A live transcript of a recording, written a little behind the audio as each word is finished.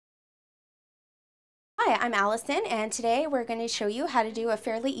Hi, I'm Allison, and today we're going to show you how to do a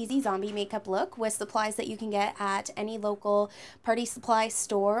fairly easy zombie makeup look with supplies that you can get at any local party supply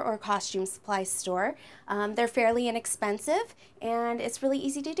store or costume supply store. They're fairly inexpensive, and it's really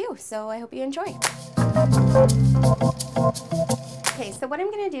easy to do, so I hope you enjoy. Okay, so what I'm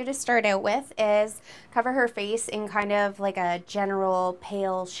going to do to start out with is cover her face in kind of like a general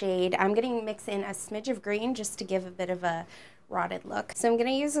pale shade. I'm going to mix in a smidge of green just to give a bit of a rotted look. So I'm going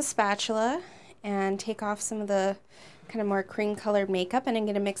to use a spatula and take off some of the kind of more cream colored makeup, and I'm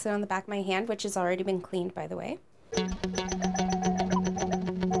going to mix it on the back of my hand, which has already been cleaned, by the way.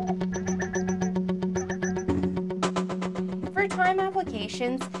 For time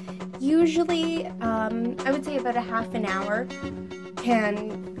applications, usually I would say about a half an hour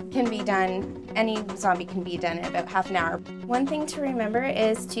can be done. Any zombie can be done in about half an hour. One thing to remember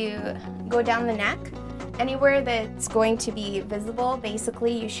is to go down the neck. Anywhere that's going to be visible,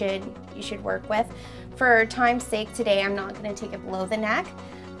 basically, you should work with. For time's sake today, I'm not going to take it below the neck,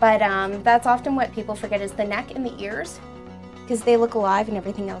 but that's often what people forget is the neck and the ears, because they look alive and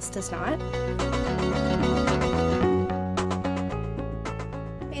everything else does not.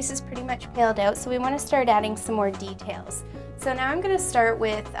 Face is pretty much paled out, so we want to start adding some more details. So now I'm going to start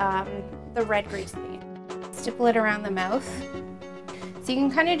with the red grease paint. Stipple it around the mouth. So you can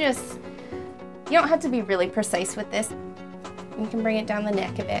kind of just, you don't have to be really precise with this. You can bring it down the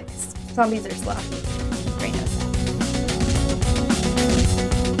neck a bit, because zombies are sloppy. Right now.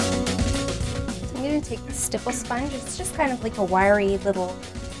 So I'm going to take the stipple sponge. It's just kind of like a wiry little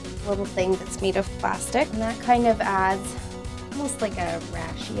thing that's made of plastic, and that kind of adds almost like a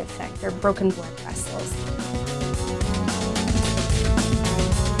rashy effect or broken blood vessels.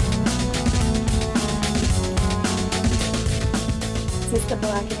 Is this the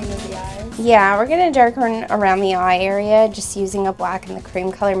blackening of the eyes? Yeah, we're going to darken around the eye area just using a black and the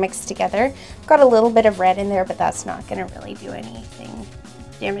cream color mixed together. I've got a little bit of red in there, but that's not going to really do anything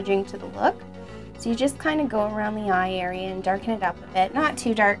damaging to the look. So you just kind of go around the eye area and darken it up a bit. Not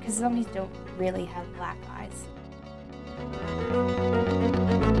too dark, because zombies don't really have black eyes.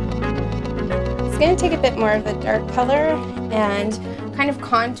 It's going to take a bit more of the dark color and kind of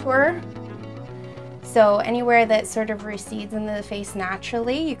contour. So anywhere that sort of recedes in the face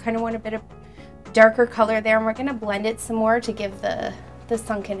naturally, you kind of want a bit of darker color there, and we're going to blend it some more to give the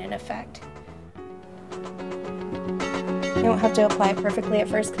sunken in effect. You don't have to apply it perfectly at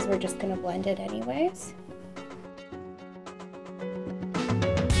first because we're just going to blend it anyways.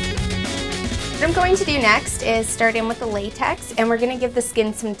 What I'm going to do next is start in with the latex, and we're going to give the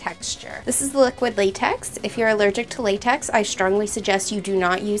skin some texture. This is the liquid latex. If you're allergic to latex, I strongly suggest you do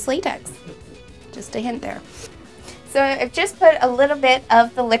not use latex. Just a hint there. So I've just put a little bit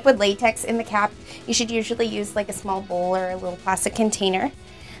of the liquid latex in the cap. You should usually use like a small bowl or a little plastic container.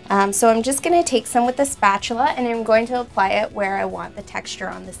 So I'm just going to take some with the spatula, and I'm going to apply it where I want the texture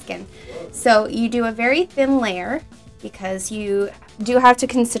on the skin. So you do a very thin layer because you do have to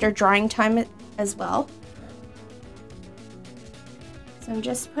consider drying time as well. So I'm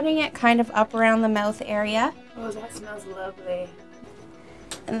just putting it kind of up around the mouth area. Oh, that smells lovely.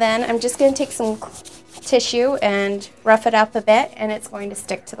 And then I'm just going to take some tissue and rough it up a bit, and it's going to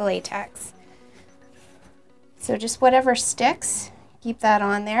stick to the latex. So just whatever sticks, keep that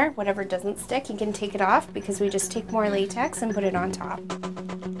on there. Whatever doesn't stick, you can take it off, because we just take more latex and put it on top.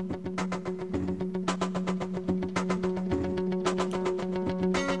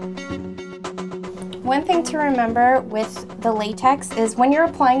 One thing to remember with the latex is when you're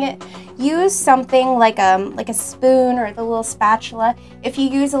applying it, use something like a spoon or the little spatula. If you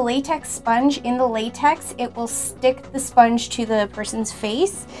use a latex sponge in the latex, it will stick the sponge to the person's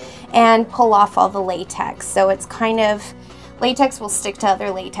face and pull off all the latex. So it's kind of, latex will stick to other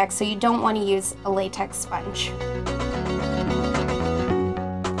latex, so you don't want to use a latex sponge.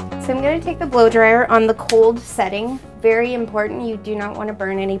 So I'm going to take the blow dryer on the cold setting. Very important, you do not want to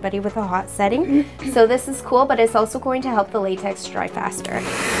burn anybody with a hot setting. So this is cool, but it's also going to help the latex dry faster.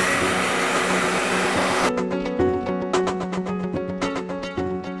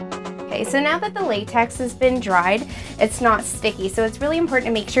 Okay, so now that the latex has been dried, it's not sticky. So it's really important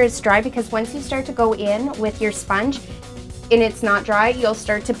to make sure it's dry, because once you start to go in with your sponge and it's not dry, you'll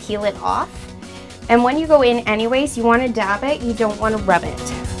start to peel it off. And when you go in anyways, you want to dab it, you don't want to rub it.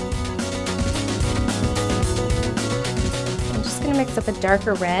 Mix up a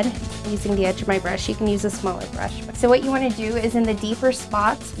darker red using the edge of my brush. You can use a smaller brush. So what you want to do is in the deeper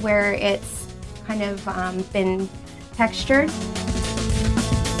spots where it's kind of been textured,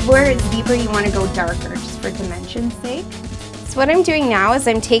 where it's deeper you want to go darker, just for dimension's sake. So what I'm doing now is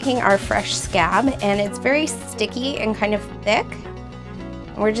I'm taking our fresh scab, and it's very sticky and kind of thick,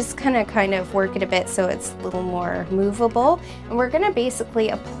 We're just gonna kind of work it a bit so it's a little more movable. And we're gonna basically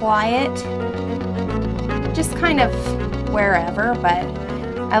apply it just kind of wherever, but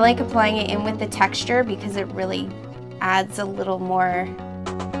I like applying it in with the texture because it really adds a little more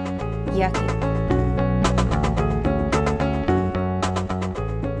yucky.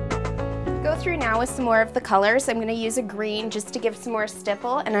 Go through now with some more of the colors. I'm gonna use a green just to give some more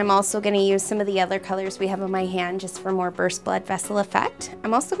stipple, and I'm also gonna use some of the other colors we have on my hand just for more burst blood vessel effect.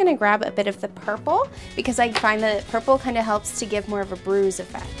 I'm also gonna grab a bit of the purple because I find that purple kind of helps to give more of a bruise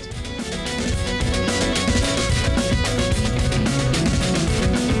effect.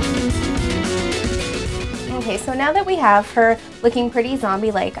 Okay, so now that we have her looking pretty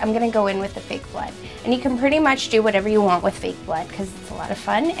zombie-like, I'm gonna go in with the fake blood. And you can pretty much do whatever you want with fake blood because it's a lot of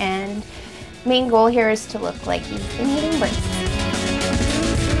fun, and main goal here is to look like you've been eating birds.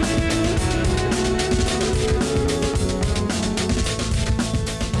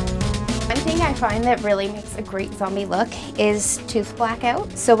 One thing I find that really makes a great zombie look is tooth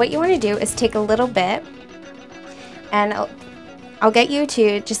blackout. So what you wanna do is take a little bit, and I'll get you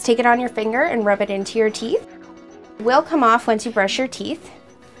to just take it on your finger and rub it into your teeth. It will come off once you brush your teeth.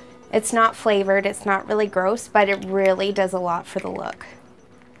 It's not flavored, it's not really gross, but it really does a lot for the look.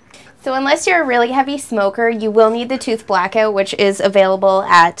 So unless you're a really heavy smoker, you will need the tooth blackout, which is available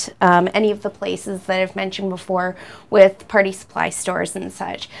at any of the places that I've mentioned before with party supply stores and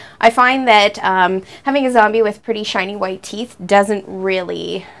such. I find that having a zombie with pretty shiny white teeth doesn't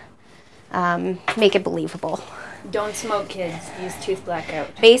really make it believable. Don't smoke, kids. Use tooth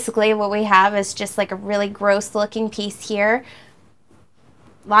blackout. Basically, what we have is just like a really gross looking piece here.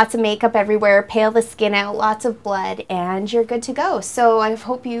 Lots of makeup everywhere, pale the skin out, lots of blood, and you're good to go. So I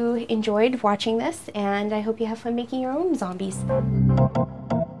hope you enjoyed watching this, and I hope you have fun making your own zombies.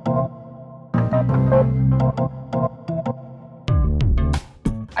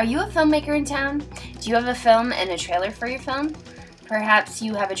 Are you a filmmaker in town? Do you have a film and a trailer for your film? Perhaps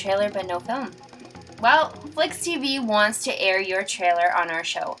you have a trailer but no film. Well, Flixx TV wants to air your trailer on our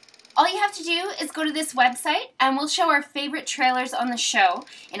show. All you have to do is go to this website and we'll show our favorite trailers on the show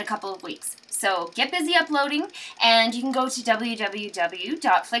in a couple of weeks. So get busy uploading, and you can go to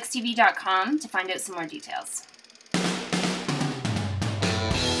www.flixtv.com to find out some more details.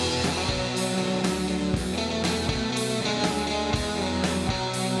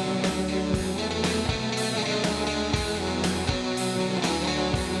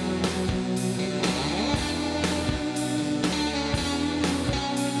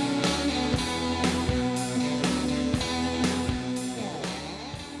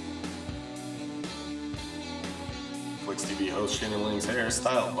 Flixx TV host Shannon Laing's hair,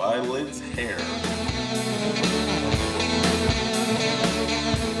 styled by Lid's Hair.